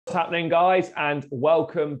What's happening, guys, and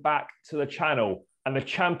welcome back to the channel. And the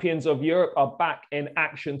champions of Europe are back in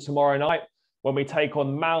action tomorrow night when we take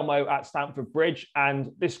on Malmo at Stamford Bridge.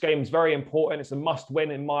 And this game is very important. It's a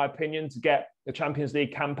must-win, in my opinion, to get the Champions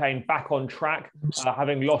League campaign back on track,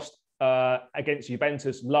 having lost against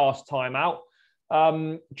Juventus last time out.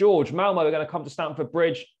 George, Malmo are going to come to Stamford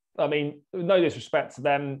Bridge. I mean, no disrespect to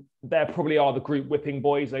them. They probably are the group whipping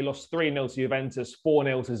boys. They lost 3-0 to Juventus,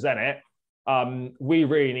 4-0 to Zenit. We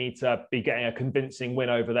really need to be getting a convincing win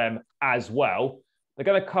over them as well. They're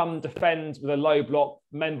going to come defend with a low block,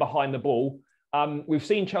 men behind the ball. We've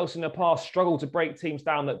seen Chelsea in the past struggle to break teams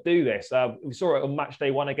down that do this. We saw it on match day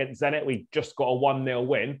 1 against Zenit. We just got a 1-0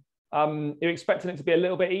 win. You're expecting it to be a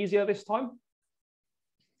little bit easier this time?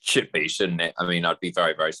 Should be, shouldn't it? I mean, I'd be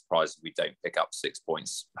very, very surprised if we don't pick up 6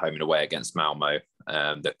 points home and away against Malmo.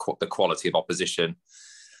 The quality of opposition,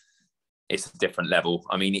 it's a different level.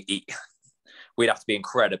 I mean, we'd have to be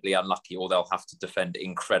incredibly unlucky, or they'll have to defend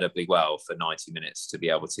incredibly well for 90 minutes to be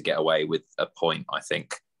able to get away with a point, I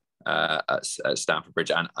think, at Stamford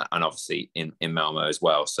Bridge and obviously in Malmo as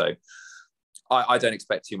well. So I don't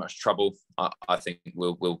expect too much trouble. I think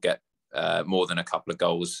we'll get more than a couple of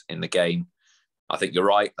goals in the game. I think you're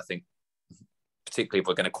right. I think particularly if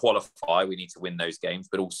we're going to qualify, we need to win those games.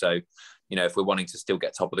 But also, you know, if we're wanting to still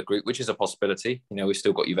get top of the group, which is a possibility, you know, we've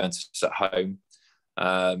still got Juventus at home.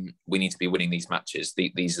 We need to be winning these matches.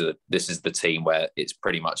 This is the team where it's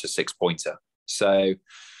pretty much a 6-pointer. So,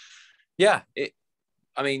 yeah, it's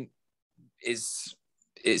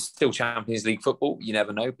still Champions League football. You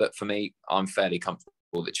never know. But for me, I'm fairly comfortable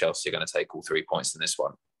that Chelsea are going to take all 3 points in this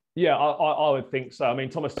one. Yeah, I would think so. I mean,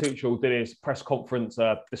 Thomas Tuchel did his press conference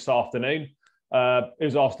this afternoon. He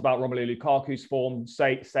was asked about Romelu Lukaku's form,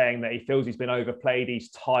 saying that he feels he's been overplayed, he's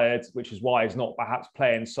tired, which is why he's not perhaps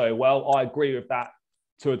playing so well. I agree with that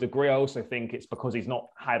to a degree. I also think it's because he's not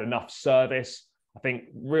had enough service. I think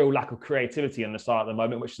real lack of creativity on the side at the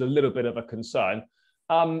moment, which is a little bit of a concern.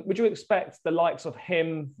 Would you expect the likes of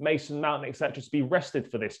him, Mason Mount, etc., to be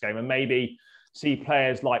rested for this game and maybe see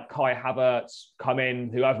players like Kai Havertz come in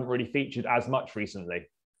who haven't really featured as much recently?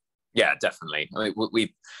 Yeah, definitely. I mean,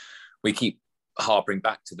 we keep harping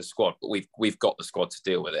back to the squad, but we've got the squad to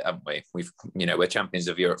deal with it, haven't we? We're champions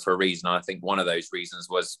of Europe for a reason. I think one of those reasons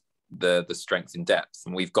was the strength in depth,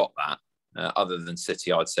 and we've got that. Other than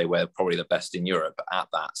City, I'd say we're probably the best in Europe at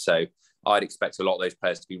that. So I'd expect a lot of those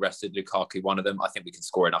players to be rested. Lukaku, one of them. I think we can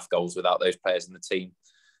score enough goals without those players in the team.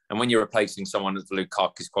 And when you're replacing someone with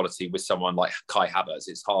Lukaku's quality with someone like Kai Havertz,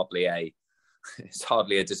 it's hardly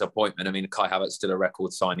a disappointment. I mean, Kai Havertz still a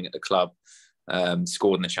record signing at the club,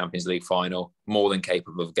 scored in the Champions League final, more than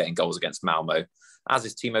capable of getting goals against Malmo, as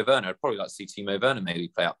is Timo Werner. I'd probably like to see Timo Werner maybe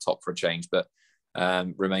play up top for a change, but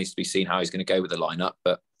remains to be seen how he's going to go with the lineup.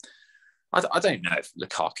 But I don't know if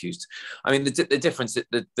Lukaku's. I mean,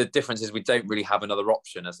 the difference is we don't really have another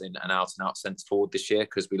option as in an out-and-out centre forward this year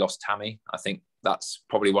because we lost Tammy. I think that's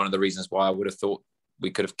probably one of the reasons why I would have thought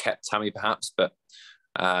we could have kept Tammy perhaps. But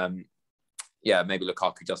yeah, maybe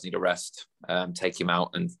Lukaku does need a rest. Take him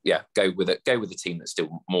out and go with it. Go with the team that's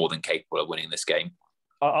still more than capable of winning this game.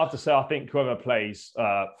 I have to say, I think whoever plays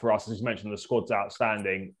for us, as you mentioned, the squad's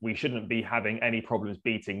outstanding. We shouldn't be having any problems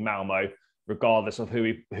beating Malmo, regardless of who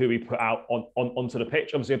we put out onto the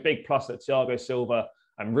pitch. Obviously, a big plus that Thiago Silva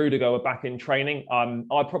and Rudiger are back in training.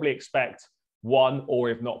 I'd probably expect one,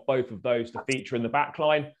 or if not both of those, to feature in the back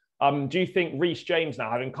line. Do you think Reece James,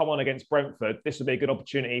 now having come on against Brentford, this would be a good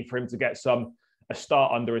opportunity for him to get a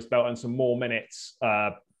start under his belt and some more minutes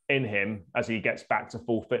in him as he gets back to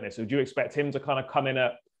full fitness? Would you expect him to kind of come in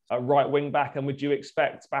at right wing back, and would you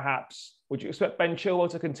expect Ben Chilwell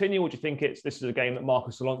to continue, or do you think this is a game that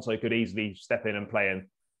Marcos Alonso could easily step in and play in?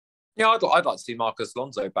 Yeah, I'd like to see Marcos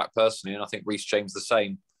Alonso back personally, and I think Reece James the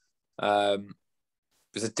same. It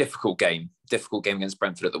was a difficult game against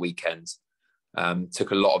Brentford at the weekend.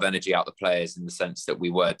 Took a lot of energy out of the players in the sense that we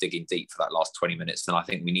were digging deep for that last 20 minutes, and I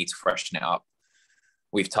think we need to freshen it up.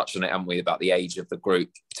 We've touched on it, haven't we, about the age of the group,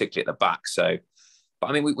 particularly at the back. So, but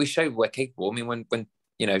I mean, we showed we're capable. I mean, when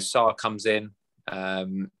you know, Sarr comes in,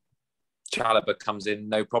 Chalobah comes in,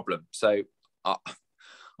 no problem. So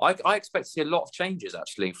I expect to see a lot of changes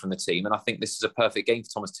actually from the team. And I think this is a perfect game for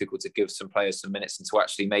Thomas Tuchel to give some players some minutes and to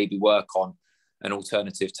actually maybe work on an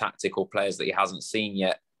alternative tactic or players that he hasn't seen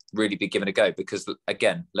yet really be given a go. Because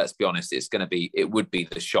again, let's be honest, it would be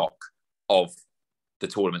the shock of the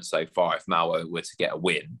tournament so far if Malmo were to get a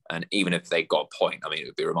win. And even if they got a point, I mean, it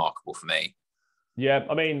would be remarkable for me. Yeah,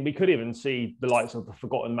 I mean, we could even see the likes of the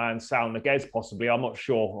forgotten man, Sal Niguez, possibly. I'm not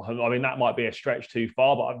sure. I mean, that might be a stretch too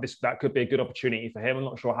far, but that could be a good opportunity for him. I'm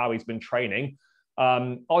not sure how he's been training.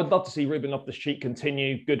 I would love to see Ruben Loftus-Cheek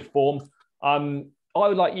continue good form. I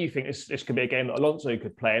would like you think this could be a game that Alonso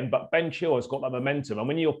could play in, but Ben Chilwell has got that momentum. And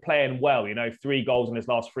when you're playing well, 3 goals in his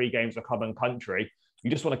last 3 games of club and country, you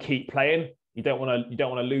just want to keep playing. You don't want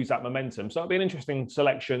to lose that momentum. So it'll be an interesting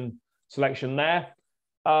selection there.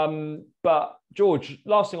 But George,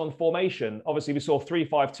 last thing on formation, obviously we saw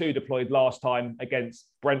 3-5-2 deployed last time against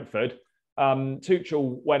Brentford.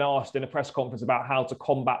 Tuchel, when asked in a press conference about how to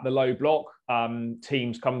combat the low block,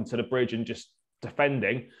 teams coming to the bridge and just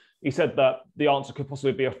defending, he said that the answer could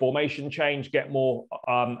possibly be a formation change, get more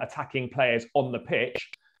attacking players on the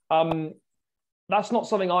pitch. That's not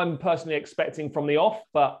something I'm personally expecting from the off,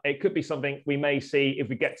 but it could be something we may see if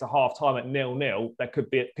we get to half time at 0-0. There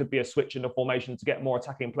could be a switch in the formation to get more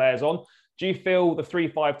attacking players on. Do you feel the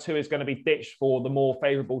 3-5-2 is going to be ditched for the more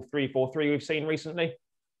favourable 3-4-3 we've seen recently?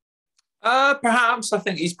 Perhaps. I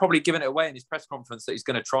think he's probably given it away in his press conference that he's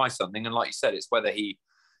going to try something. And like you said, it's whether he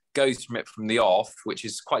goes from it from the off, which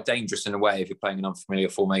is quite dangerous in a way if you're playing an unfamiliar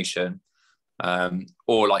formation.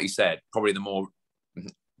 Or like you said, probably the more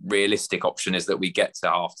realistic option is that we get to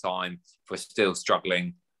half time. If we're still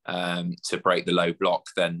struggling to break the low block,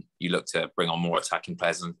 then you look to bring on more attacking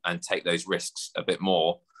players and take those risks a bit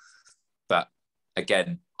more. But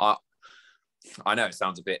again, I know it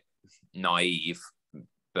sounds a bit naive,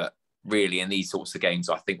 but really in these sorts of games,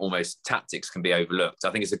 I think almost tactics can be overlooked. I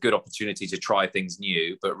think it's a good opportunity to try things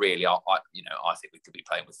new, but really, I think we could be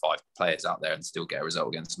playing with 5 players out there and still get a result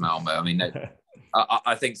against Malmo. I mean,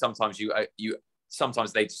 I think sometimes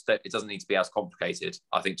sometimes it doesn't need to be as complicated.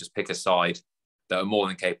 I think just pick a side that are more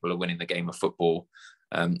than capable of winning the game of football.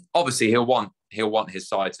 Obviously, he'll want his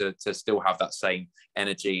side to still have that same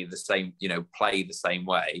energy, the same, play the same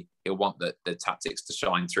way. He'll want the tactics to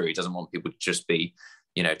shine through. He doesn't want people to just be,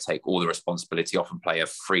 take all the responsibility off and play a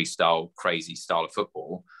freestyle, crazy style of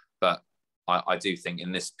football. But I do think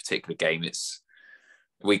in this particular game,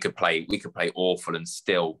 we could play awful and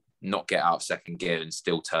still not get out of second gear and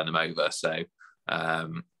still turn them over. So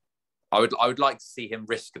I would like to see him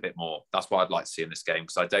risk a bit more. That's what I'd like to see in this game,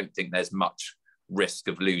 because I don't think there's much risk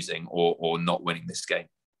of losing or not winning this game.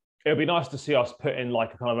 It'll be nice to see us put in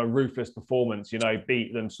like a kind of a ruthless performance,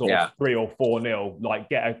 beat them sort of 3 or 4-0, like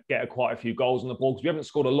get quite a few goals on the ball, because we haven't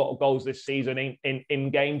scored a lot of goals this season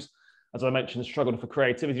in games. As I mentioned, struggled for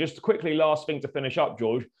creativity. Just quickly, last thing to finish up,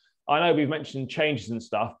 George. I know we've mentioned changes and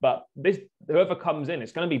stuff, but whoever comes in,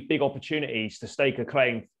 it's going to be big opportunities to stake a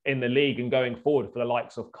claim in the league and going forward for the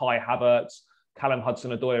likes of Kai Havertz, Callum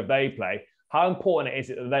Hudson-Odoi if they play. How important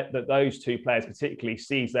is it that those 2 players particularly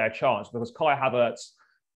seize their chance? Because Kai Havertz,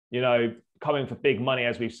 coming for big money,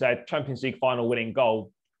 as we've said, Champions League final winning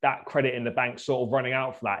goal, that credit in the bank sort of running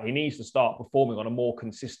out for that. He needs to start performing on a more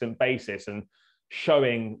consistent basis and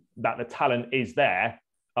showing that the talent is there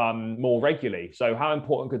more regularly. So how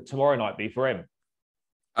important could tomorrow night be for him?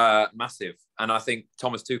 Massive. And I think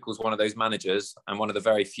Thomas Tuchel's one of those managers and one of the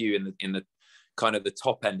very few in the kind of the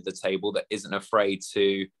top end of the table that isn't afraid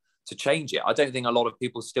to change it. I don't think a lot of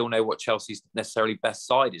people still know what Chelsea's necessarily best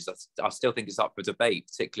side is. I still think it's up for debate,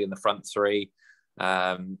 particularly in the front 3.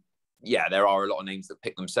 There are a lot of names that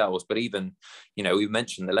pick themselves, but even, we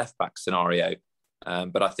mentioned the left back scenario.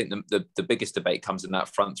 But I think the biggest debate comes in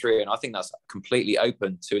that front 3, and I think that's completely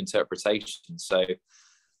open to interpretation. So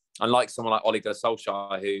unlike someone like Ole Gunnar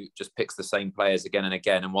Solskjaer, who just picks the same players again and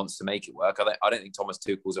again and wants to make it work, I don't think Thomas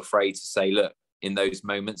Tuchel's afraid to say, look, in those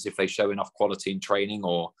moments, if they show enough quality in training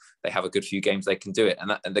or they have a good few games, they can do it.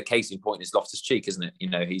 And the case in point is Loftus-Cheek, isn't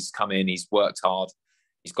it? He's come in, he's worked hard,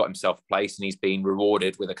 he's got himself a place, and he's been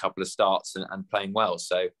rewarded with a couple of starts and playing well.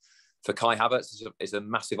 So for Kai Havertz, it's a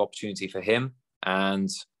massive opportunity for him. And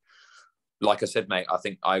like I said, mate,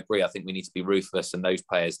 I agree. I think we need to be ruthless, and those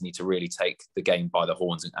players need to really take the game by the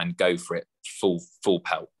horns and go for it full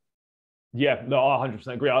pelt. Yeah, no, I 100%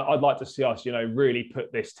 agree. I'd like to see us, really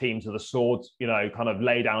put this team to the sword, kind of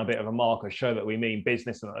lay down a bit of a marker, show that we mean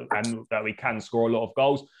business and that we can score a lot of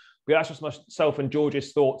goals. But that's just myself and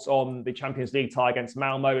George's thoughts on the Champions League tie against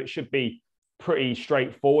Malmo. It should be pretty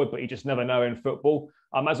straightforward, but you just never know in football.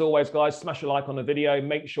 As always, guys, smash a like on the video.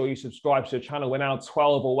 Make sure you subscribe to the channel. We're now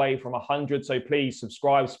 12 away from 100, so please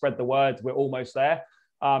subscribe, spread the word. We're almost there.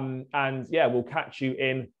 And yeah, we'll catch you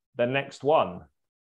in the next one.